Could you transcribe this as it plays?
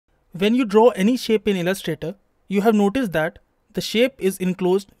When you draw any shape in Illustrator, you have noticed that the shape is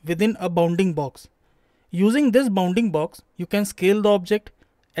enclosed within a bounding box. Using this bounding box, you can scale the object,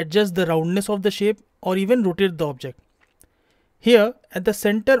 adjust the roundness of the shape, or even rotate the object. Here, at the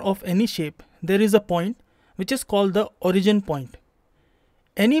center of any shape, there is a point which is called the origin point.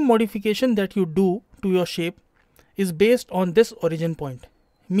 Any modification that you do to your shape is based on this origin point.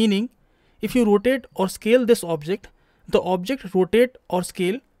 Meaning, if you rotate or scale this object, the object rotate or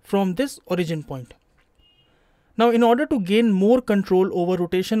scale from this origin point. Now, in order to gain more control over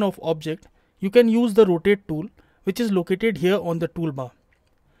rotation of object, you can use the rotate tool, which is located here on the toolbar.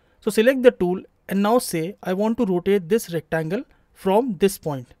 So select the tool and now say I want to rotate this rectangle from this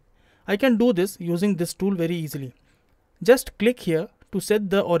point. I can do this using this tool very easily. Just click here to set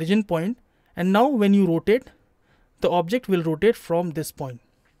the origin point, and now when you rotate, the object will rotate from this point.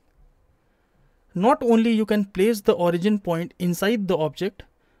 Not only you can place the origin point inside the object,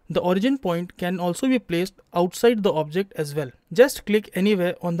 the origin point can also be placed outside the object as well. Just click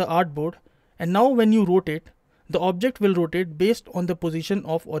anywhere on the artboard, and now when you rotate, the object will rotate based on the position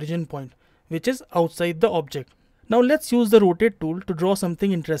of origin point, which is outside the object. Now let's use the rotate tool to draw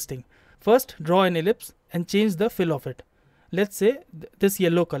something interesting. First, draw an ellipse and change the fill of it. Let's say this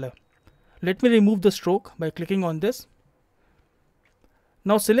yellow color. Let me remove the stroke by clicking on this.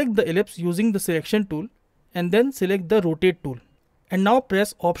 Now select the ellipse using the selection tool and then select the rotate tool. And now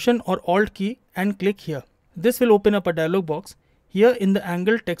press Option or Alt key and click here. This will open up a dialog box. Here in the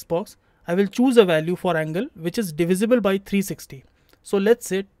angle text box, I will choose a value for angle which is divisible by 360. So let's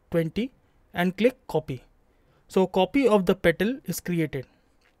say 20 and click copy. So a copy of the petal is created.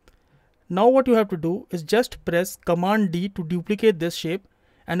 Now what you have to do is just press Command D to duplicate this shape,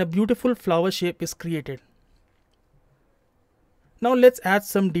 and a beautiful flower shape is created. Now let's add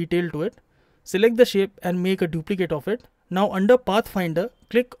some detail to it. Select the shape and make a duplicate of it. Now under Pathfinder,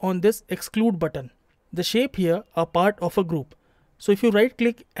 click on this exclude button. The shape here are part of a group. So if you right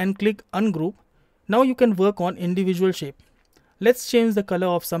click and click ungroup, now you can work on individual shape. Let's change the color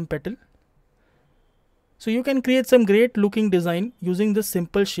of some petal. So you can create some great looking design using this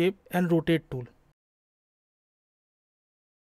simple shape and rotate tool.